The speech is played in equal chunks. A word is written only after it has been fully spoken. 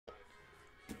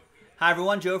Hi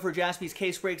everyone, Joe for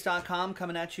JaspysCaseBreaks.com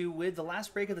coming at you with the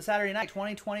last break of the Saturday night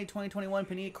 2020-2021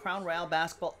 Panini Crown Royale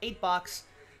Basketball 8-box.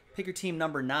 Pick your team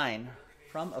number 9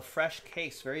 from a fresh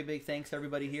case. Very big thanks to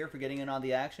everybody here for getting in on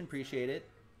the action. Appreciate it.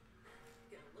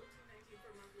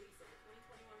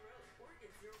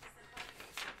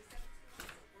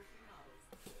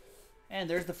 And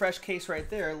there's the fresh case right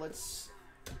there. Let's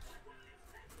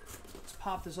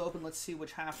pop this open. Let's see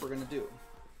which half we're going to do.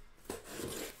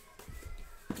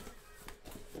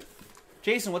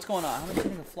 Jason, what's going on? How much do you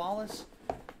think of flawless?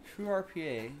 True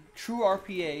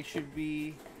RPA should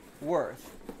be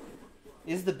worth.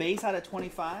 Is the base out at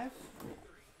 25?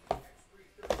 I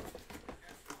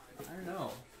don't know.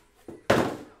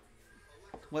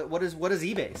 What does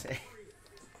eBay say?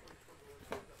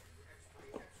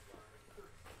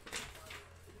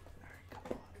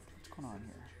 What's going on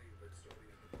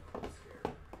here?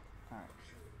 All right.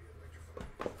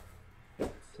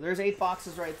 So there's 8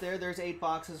 boxes right there. There's 8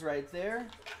 boxes right there.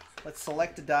 Let's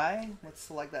select a die. Let's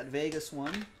select that Vegas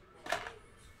one.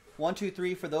 1, 2,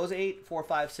 3 for those 8. 4,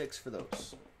 5, 6 for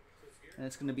those. And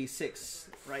it's going to be 6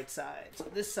 right side. So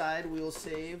this side we will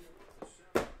save.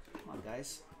 Come on,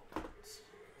 guys.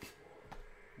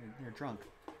 You're drunk.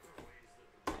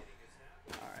 All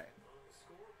right.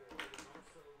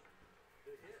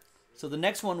 So the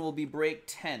next one will be break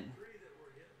 10.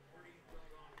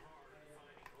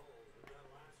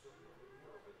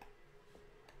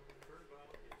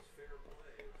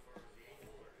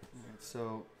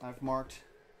 So I've marked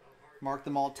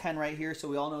them all 10 right here, so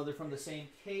we all know they're from the same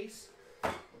case.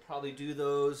 We'll probably do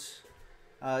those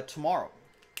tomorrow.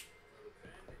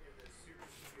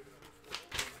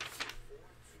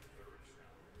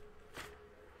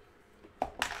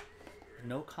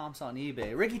 No comps on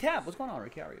eBay. Ricky Tapp, what's going on,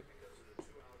 Ricky? How are you?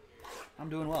 I'm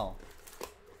doing well.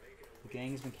 The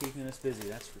gang's been keeping us busy,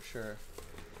 that's for sure.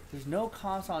 There's no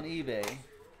comps on eBay.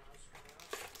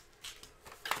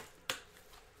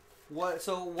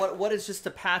 What is just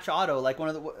a patch auto? Like one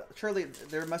of the, surely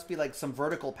there must be like some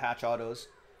vertical patch autos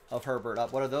of Herbert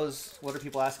up. What are those? What are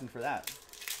people asking for that?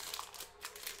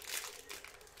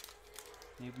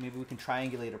 Maybe we can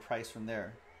triangulate a price from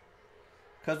there.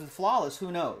 Because with flawless, who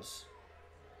knows?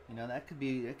 You know, that could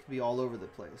be all over the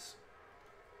place.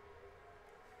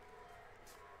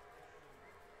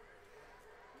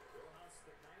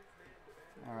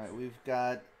 All right, we've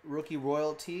got rookie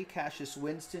royalty, Cassius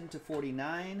Winston to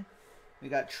 49. We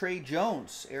got Trey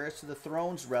Jones, Heiress to the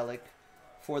Thrones relic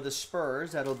for the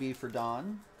Spurs. That'll be for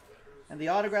Don. And the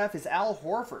autograph is Al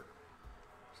Horford.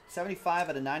 75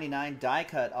 out of 99 die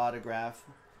cut autograph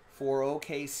for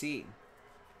OKC.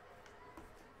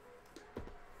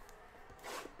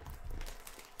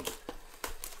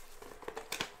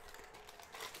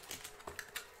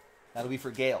 That'll be for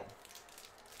Gale.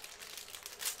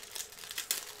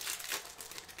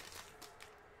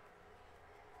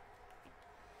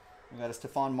 We got a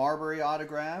Stephon Marbury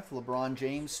autograph, LeBron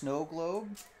James Snow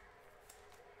Globe,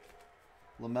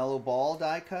 LaMelo Ball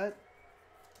die cut,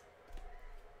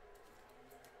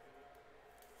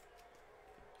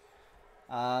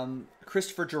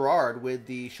 Christopher Gerrard with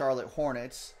the Charlotte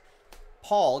Hornets.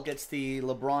 Paul gets the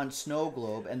LeBron Snow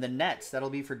Globe, and the Nets, that'll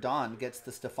be for Don, gets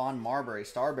the Stephon Marbury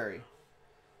Starberry.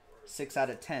 6 out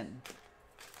of 10.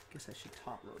 Guess I should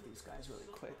top load these guys really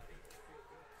quick.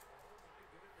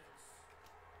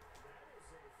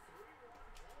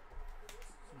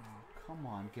 Come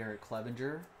on, Garrett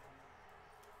Clevenger.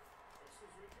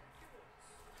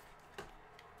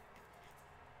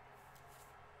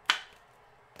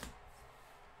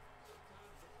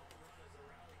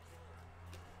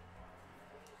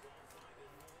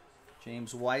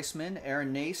 James Weissman,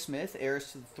 Aaron Naismith,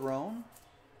 Heiress to the Throne.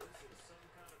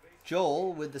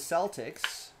 Joel with the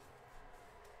Celtics.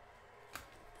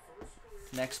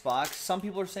 Next box. Some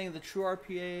people are saying the true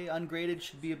RPA ungraded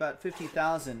should be about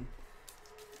 50,000.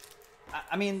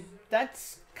 I mean,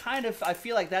 that's kind of, I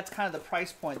feel like that's kind of the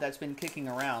price point that's been kicking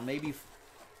around. Maybe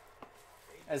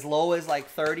as low as like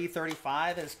 30,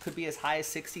 35, as could be as high as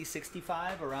 60,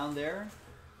 65, around there.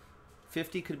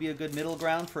 50 could be a good middle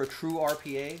ground for a true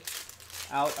RPA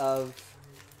out of,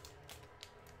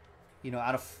 you know,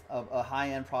 out of a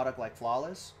high-end product like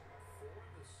Flawless.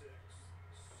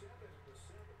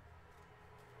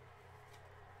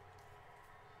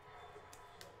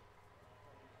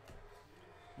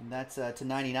 And that's to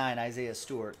 99, Isaiah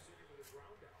Stewart.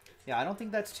 Yeah, I don't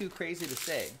think that's too crazy to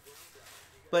say.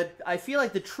 But I feel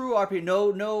like the true RPA,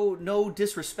 no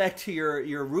disrespect to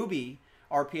your Ruby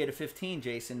RPA to 15,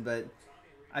 Jason, but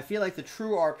I feel like the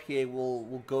true RPA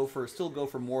will still go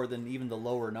for more than even the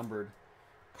lower numbered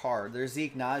card. There's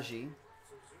Zeke Naji,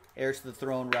 Heir to the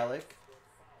Throne relic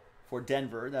for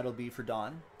Denver. That'll be for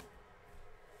Don.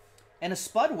 And a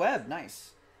Spud Webb.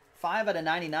 Nice. 5 out of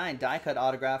 99 die cut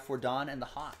autograph for Don and the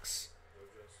Hawks.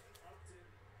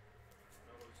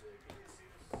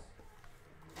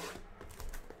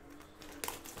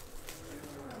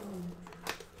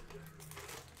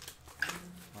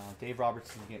 Dave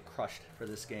Robertson can get crushed for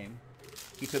this game.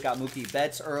 He took out Mookie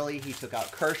Betts early. He took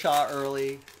out Kershaw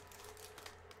early.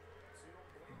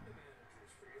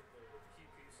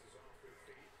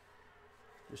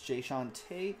 There's Jay Sean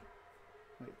Tate.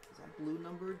 Wait, is that blue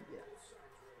numbered? Yeah.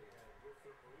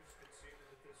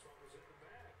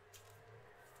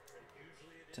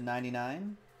 To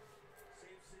 99.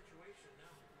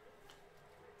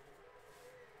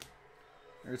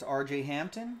 There's R.J.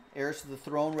 Hampton, heirs to the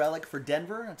throne relic for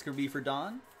Denver. That's going to be for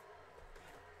Don.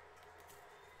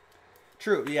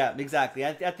 True, yeah, exactly.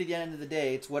 At the end of the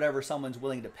day, it's whatever someone's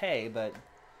willing to pay. But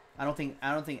I don't think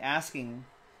asking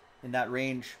in that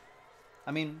range.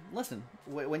 I mean, listen,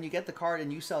 when you get the card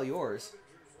and you sell yours,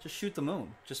 just shoot the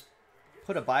moon. Just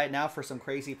put a buy it now for some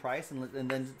crazy price and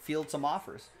then field some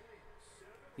offers.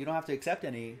 You don't have to accept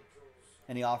any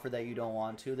offer that you don't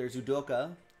want to. There's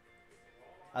Udoka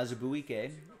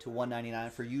Azubuike to 199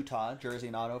 for Utah, jersey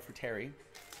and auto for Terry.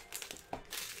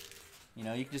 You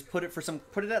know, you can just put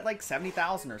it at like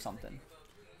 70,000 or something,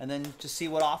 and then just see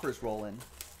what offers roll in.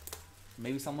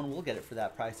 Maybe someone will get it for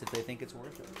that price if they think it's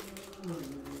worth it.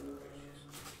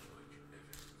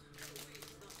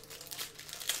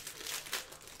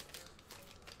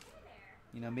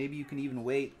 You know, maybe you can even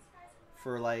wait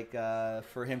for like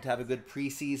for him to have a good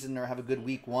preseason or have a good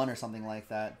week 1 or something like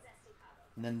that.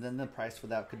 And then the price for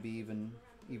that could be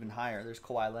even higher. There's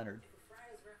Kawhi Leonard.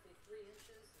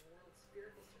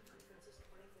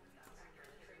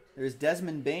 There's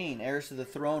Desmond Bain, heirs to the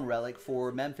throne relic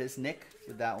for Memphis. Nick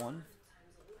with that one.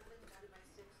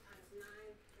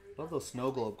 Love those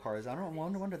snow globe cards. I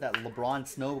wonder that LeBron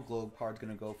snow globe card's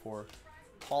gonna go for.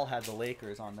 Paul had the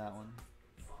Lakers on that one.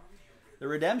 The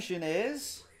redemption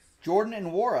is Jordan and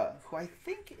Nwora, who I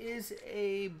think is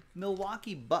a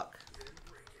Milwaukee Buck.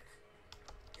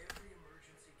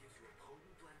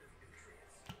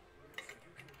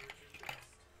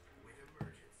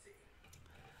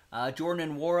 Jordan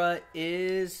and Nwora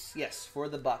is, yes, for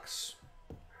the Bucks.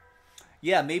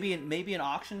 Yeah, maybe an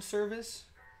auction service.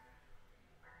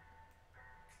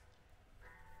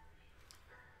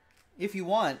 If you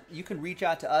want, you can reach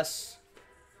out to us.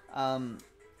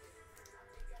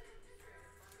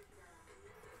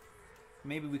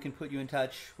 Maybe we can put you in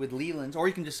touch with Leland's, or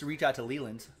you can just reach out to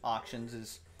Leland's. Auctions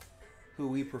is who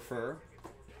we prefer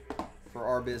for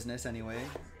our business anyway.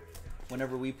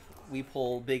 Whenever we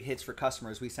pull big hits for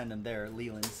customers, we send them there,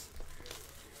 Leland's.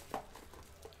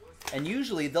 And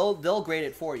usually they'll grade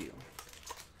it for you.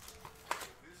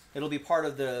 It'll be part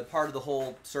of the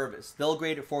whole service. They'll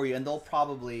grade it for you, and they'll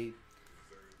probably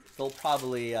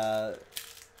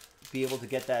be able to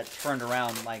get that turned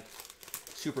around like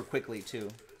super quickly too.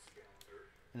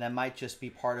 And that might just be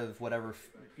part of whatever,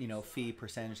 you know, fee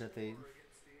percentage that they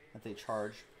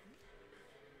charge.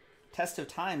 Test of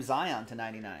Time Zion to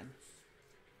 99.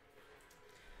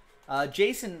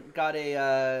 Jason got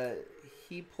a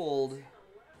he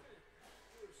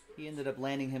ended up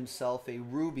landing himself a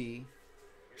Ruby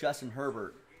Justin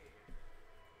Herbert.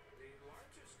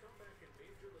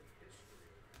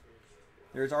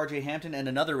 There's R.J. Hampton and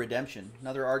another redemption.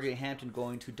 Another R.J. Hampton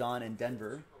going to Don and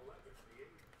Denver.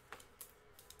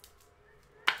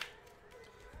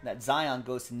 That Zion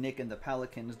goes to Nick and the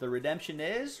Pelicans. The redemption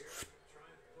is...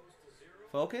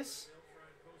 Focus.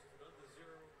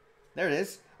 There it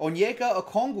is. Onyeka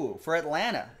Okongwu for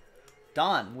Atlanta.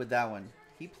 Don with that one.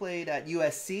 He played at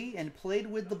USC and played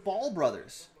with the Ball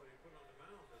brothers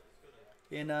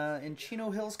in Chino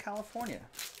Hills, California.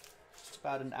 Just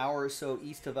about an hour or so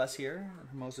east of us here in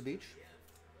Hermosa Beach.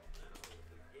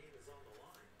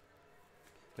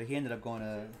 But he ended up going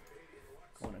to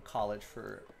college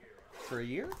for a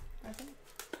year, I think.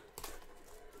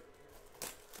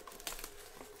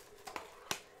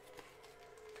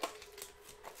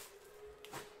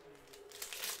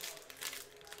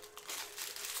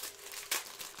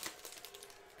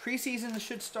 Preseason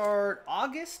should start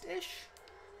August-ish.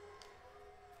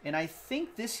 And I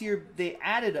think this year they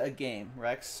added a game,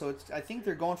 Rex. So I think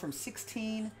they're going from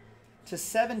 16 to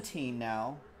 17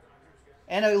 now.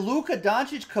 And a Luka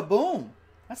Doncic kaboom.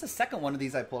 That's the second one of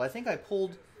these I pulled. I think I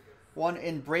pulled one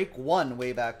in break 1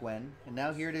 way back when. And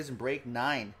now here it is in break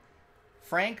 9.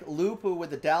 Frank Lupu with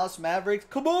the Dallas Mavericks.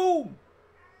 Kaboom!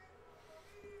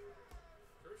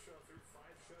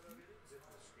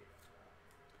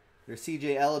 There's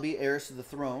CJ Ellaby, heirs to the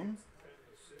throne.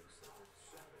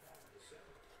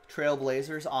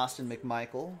 Trailblazers, Austin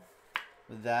McMichael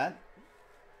with that.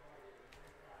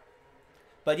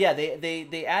 But yeah,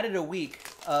 they added a week,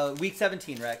 week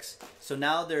 17, Rex. So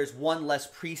now there's one less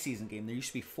preseason game. There used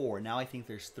to be 4. Now I think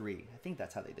there's 3. I think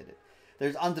that's how they did it.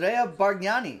 There's Andrea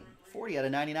Bargnani, 40 out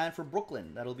of 99 for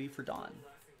Brooklyn. That'll be for Don.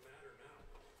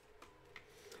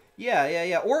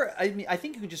 Yeah. Or I mean, I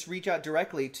think you can just reach out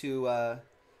directly to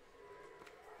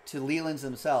Leland's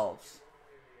themselves.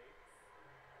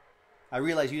 I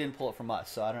realize you didn't pull it from us,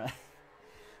 so I don't know.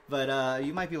 But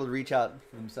you might be able to reach out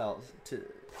for themselves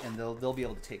and they'll be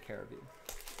able to take care of you.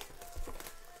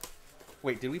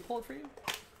 Wait, did we pull it for you?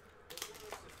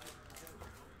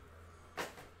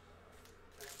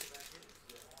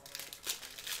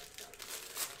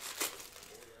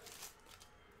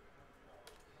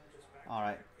 All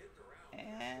right.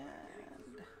 And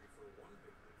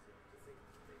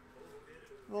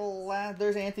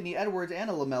there's Anthony Edwards and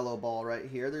a LaMelo Ball right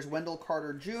here. There's Wendell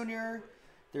Carter Jr.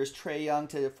 There's Trae Young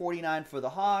to 49 for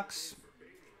the Hawks.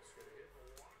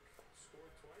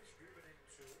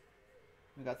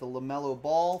 We got the LaMelo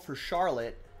Ball for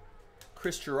Charlotte.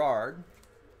 Chris Gerard.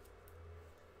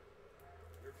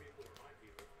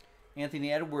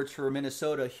 Anthony Edwards for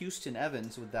Minnesota. Houston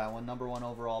Evans with that one. #1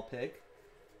 overall pick.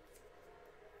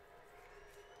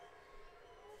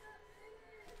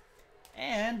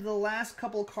 And the last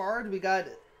couple cards, we got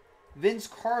Vince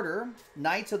Carter,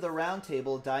 Knights of the Round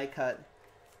Table, die cut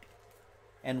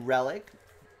and relic.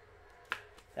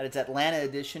 That is Atlanta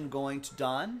edition going to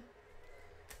Don.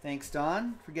 Thanks,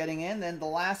 Don, for getting in. Then the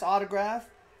last autograph,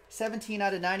 17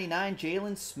 out of 99,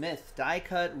 Jalen Smith, die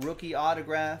cut rookie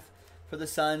autograph for the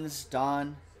Suns.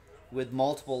 Don with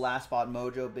multiple last spot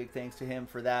mojo. Big thanks to him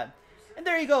for that. And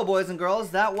there you go, boys and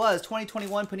girls. That was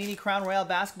 2021 Panini Crown Royale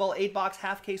Basketball 8-box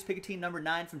half case Picatinny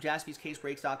 #9 from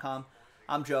JaspysCaseBreaks.com.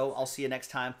 I'm Joe. I'll see you next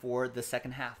time for the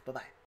second half. Bye-bye.